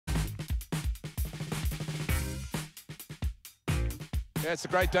Yeah, it's a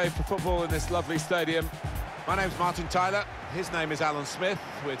great day for football in this lovely stadium. My name's Martin Tyler, his name is Alan Smith.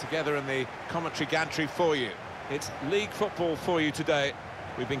 We're together in the commentary gantry for you. It's league football for you today.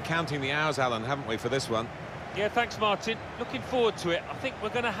 We've been counting the hours, Alan, haven't we, for this one? Yeah, thanks, Martin. Looking forward to it. I think we're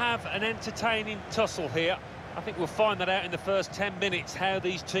going to have an entertaining tussle here. I think we'll find that out in the first 10 minutes, how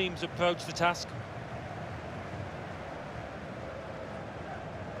these teams approach the task.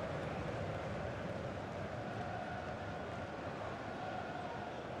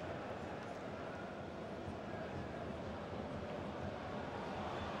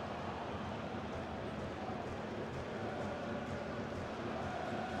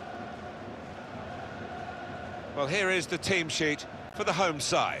 Well, here is the team sheet for the home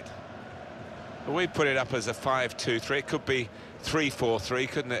side. Well, we put it up as a 5-2-3. It could be 3-4-3,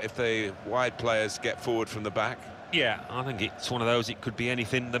 couldn't it, if the wide players get forward from the back? Yeah, I think it's one of those. It could be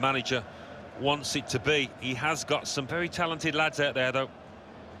anything the manager wants it to be. He has got some very talented lads out there, though.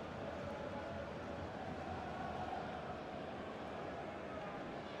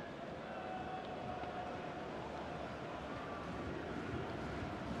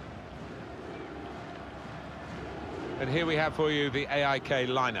 And here we have for you the AIK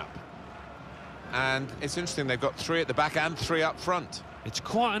lineup. And it's interesting, they've got 3 at the back and 3 up front. It's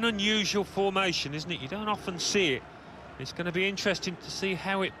quite an unusual formation, isn't it? You don't often see it. It's going to be interesting to see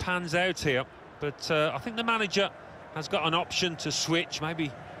how it pans out here. But I think the manager has got an option to switch,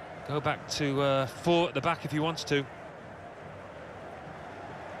 maybe go back to 4 at the back if he wants to.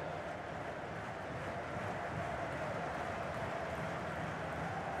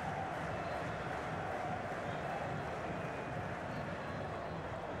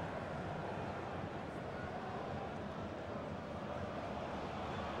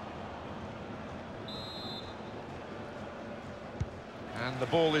 And the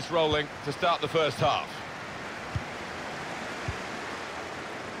ball is rolling to start the first half.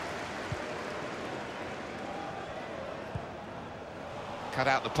 Cut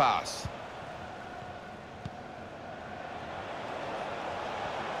out the pass.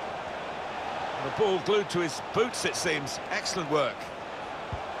 The ball glued to his boots, it seems. Excellent work.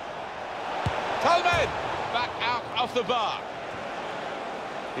 Coleman! Back out off the bar.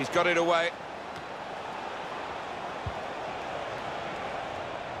 He's got it away.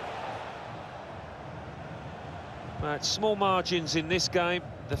 Right, small margins in this game.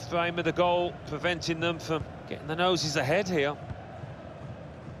 The frame of the goal preventing them from getting the noses ahead here.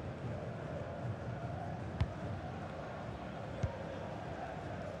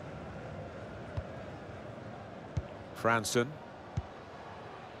 Franson.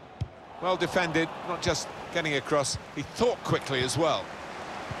 Well defended, not just getting across, he thought quickly as well.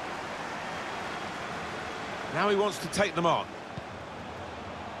 Now he wants to take them on.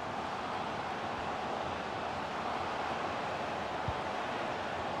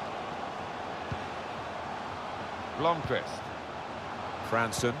 Blomqvist.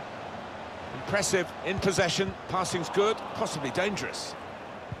 Franson. Impressive in possession, passing's good, possibly dangerous.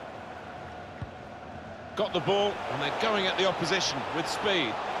 Got the ball, and they're going at the opposition with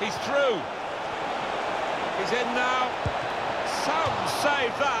speed. He's through. He's in now. Some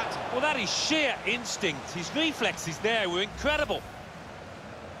save that. Well, that is sheer instinct. His reflexes there were incredible.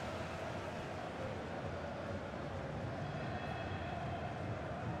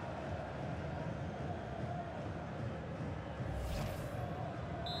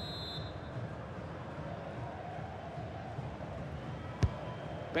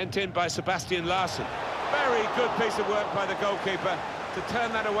 Bent in by Sebastian Larsson. Very good piece of work by the goalkeeper to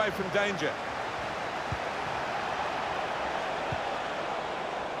turn that away from danger.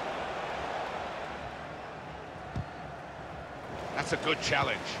 That's a good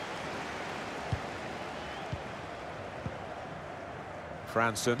challenge.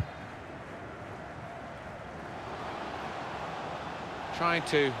 Franson. Trying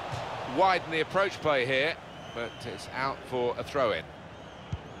to widen the approach play here, but it's out for a throw-in.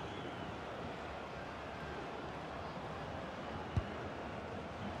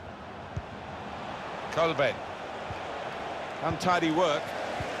 Colben. Untidy work.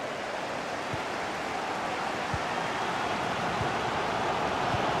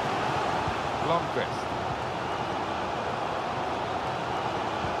 Blomqvist.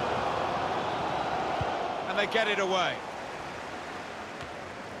 And they get it away.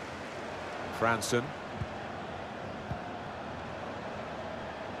 Franson.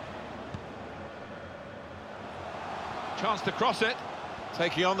 Chance to cross it.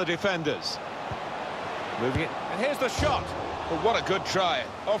 Taking on the defenders. Moving it, and here's the shot. Well, what a good try,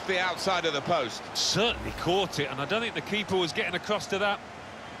 off the outside of the post. Certainly caught it, and I don't think the keeper was getting across to that.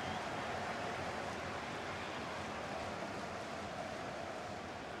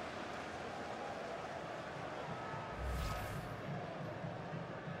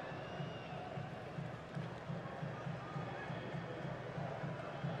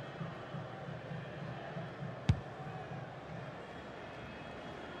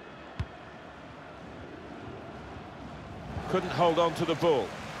 couldn't hold on to the ball.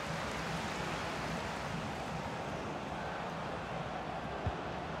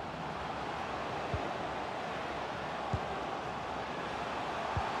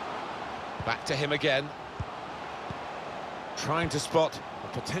 Back to him again. Trying to spot a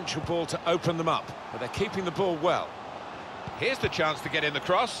potential ball to open them up, but they're keeping the ball well. Here's the chance to get in the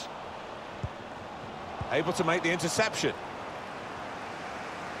cross. Able to make the interception.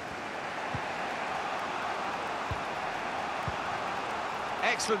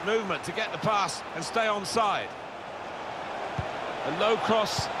 Excellent movement to get the pass and stay onside. A low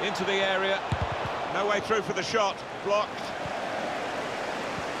cross into the area. No way through for the shot. Blocked.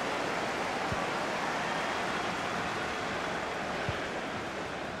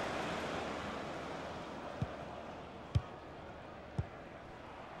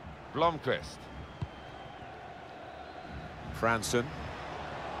 Blomqvist. Franson.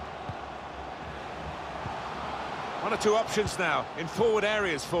 One or two options now in forward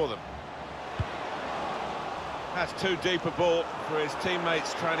areas for them. That's too deep a ball for his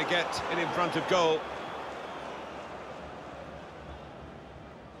teammates trying to get in front of goal.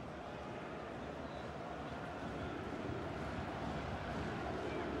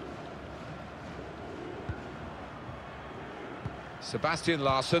 Sebastian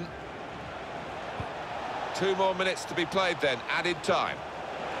Larsson. 2 more minutes to be played then, added time.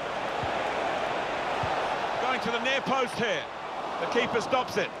 Going to the near post here. The keeper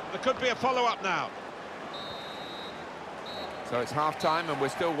stops it. There could be a follow-up now. So it's half-time and we're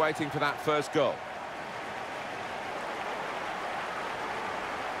still waiting for that first goal.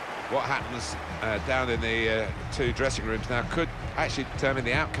 What happens down in the two dressing rooms now could actually determine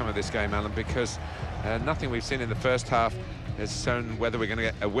the outcome of this game, Alan, because nothing we've seen in the first half has shown whether we're going to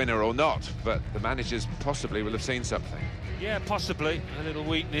get a winner or not, but the managers possibly will have seen something. Yeah, possibly. A little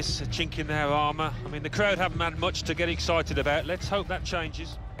weakness, a chink in their armour. I mean, the crowd haven't had much to get excited about. Let's hope that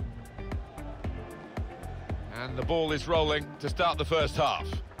changes. And the ball is rolling to start the first half.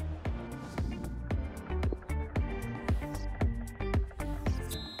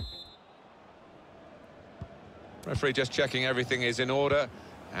 Referee just checking everything is in order,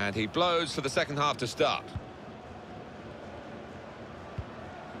 and he blows for the second half to start.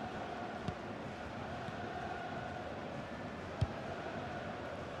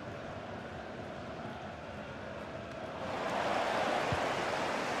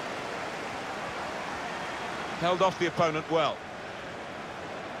 Held off the opponent well.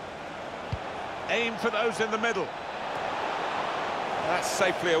 Aim for those in the middle. That's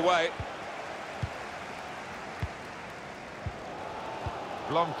safely away.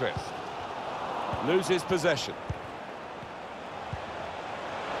 Blomqvist loses possession.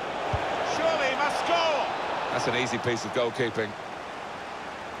 Surely he must score! That's an easy piece of goalkeeping.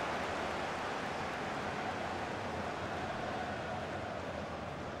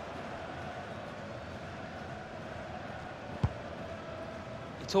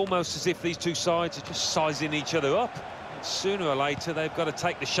 It's almost as if these two sides are just sizing each other up. Sooner or later, they've got to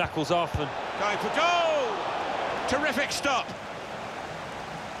take the shackles off and... Going for goal! Terrific stop!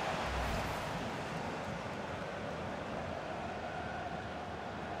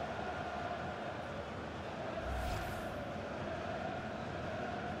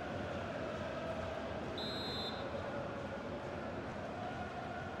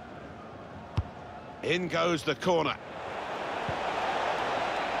 In goes the corner.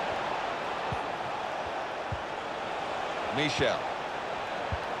 Michel.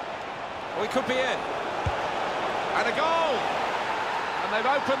 Oh, he could be in. And a goal! And they've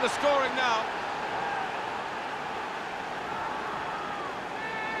opened the scoring now.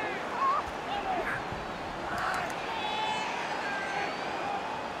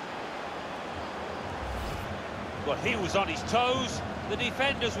 Well, he was on his toes. The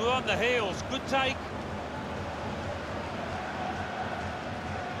defenders were on the heels. Good take.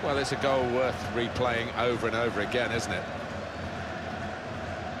 Well, it's a goal worth replaying over and over again, isn't it?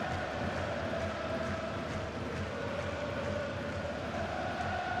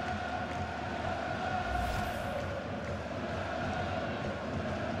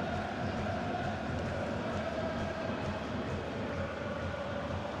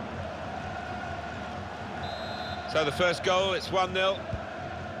 So the first goal, it's 1-0.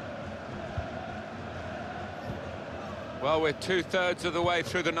 Well, we're 2/3 of the way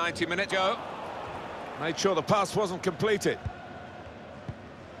through the 90-minute go. Made sure the pass wasn't completed.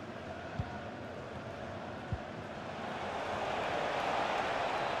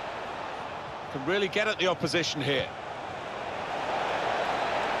 Can really get at the opposition here.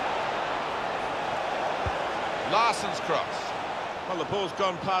 Larsson's cross. Well, the ball's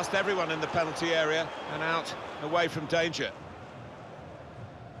gone past everyone in the penalty area and out, away from danger.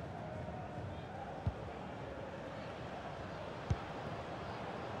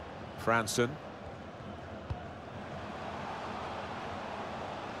 Franson.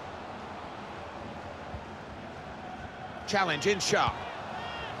 Challenge in sharp.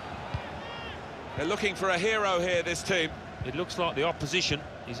 They're looking for a hero here, this team. It looks like the opposition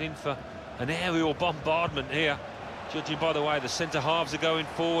is in for an aerial bombardment here, judging by the way the centre-halves are going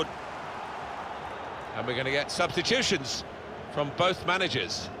forward. And we're going to get substitutions from both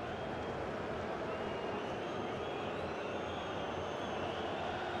managers.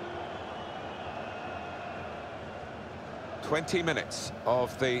 "20 minutes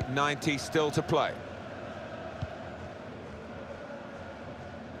of the 90 still to play.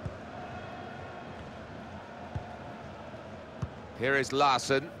 Here is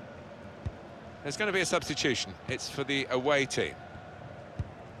Larsson. There's going to be a substitution. It's for the away team.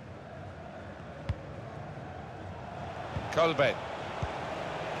 Kolben.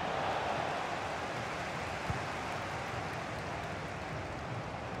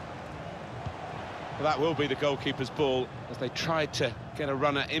 Well, that will be the goalkeeper's ball as they tried to get a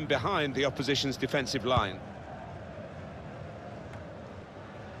runner in behind the opposition's defensive line.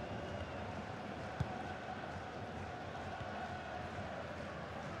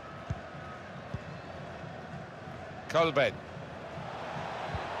 Kolben.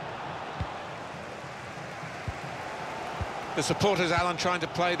 The supporters, Alan, trying to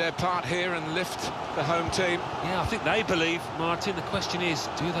play their part here and lift the home team. Yeah, I think they believe, Martin. The question is,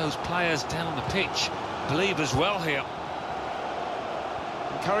 do those players down the pitch believe as well here?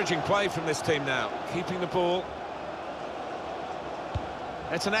 Encouraging play from this team now, keeping the ball.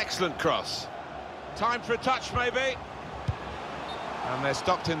 It's an excellent cross. Time for a touch, maybe. And they're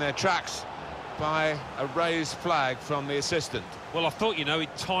stopped in their tracks by a raised flag from the assistant. Well, I thought, you know, he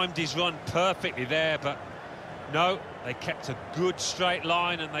timed his run perfectly there, but no, they kept a good straight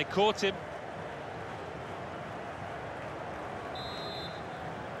line and they caught him.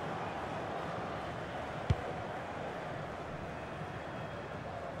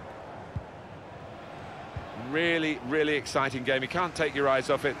 Really, really exciting game. You can't take your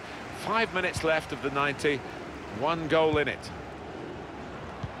eyes off it. 5 minutes left of the 90, 1 goal in it.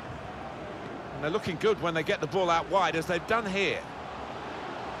 And they're looking good when they get the ball out wide, as they've done here.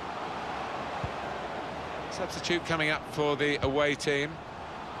 Substitute coming up for the away team.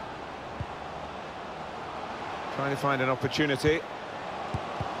 Trying to find an opportunity.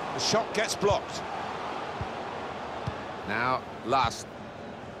 The shot gets blocked. Now, Larsson.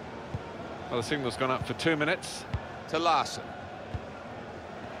 Well, the signal's gone up for 2 minutes to Larsson.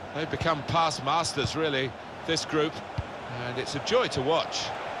 They've become pass masters, really, this group, and it's a joy to watch.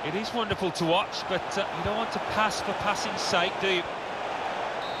 It is wonderful to watch, but you don't want to pass for passing's sake, do you?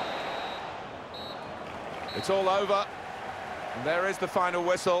 It's all over, and there is the final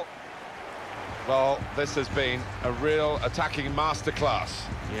whistle. Well, this has been a real attacking masterclass.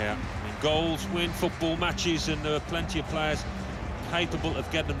 Yeah, I mean, goals win football matches, and there are plenty of players capable of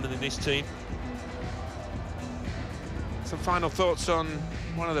getting them in this team. Some final thoughts on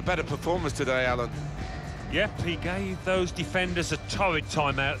one of the better performers today, Alan. Yep, he gave those defenders a torrid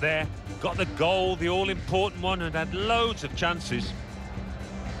time out there. Got the goal, the all-important one, and had loads of chances.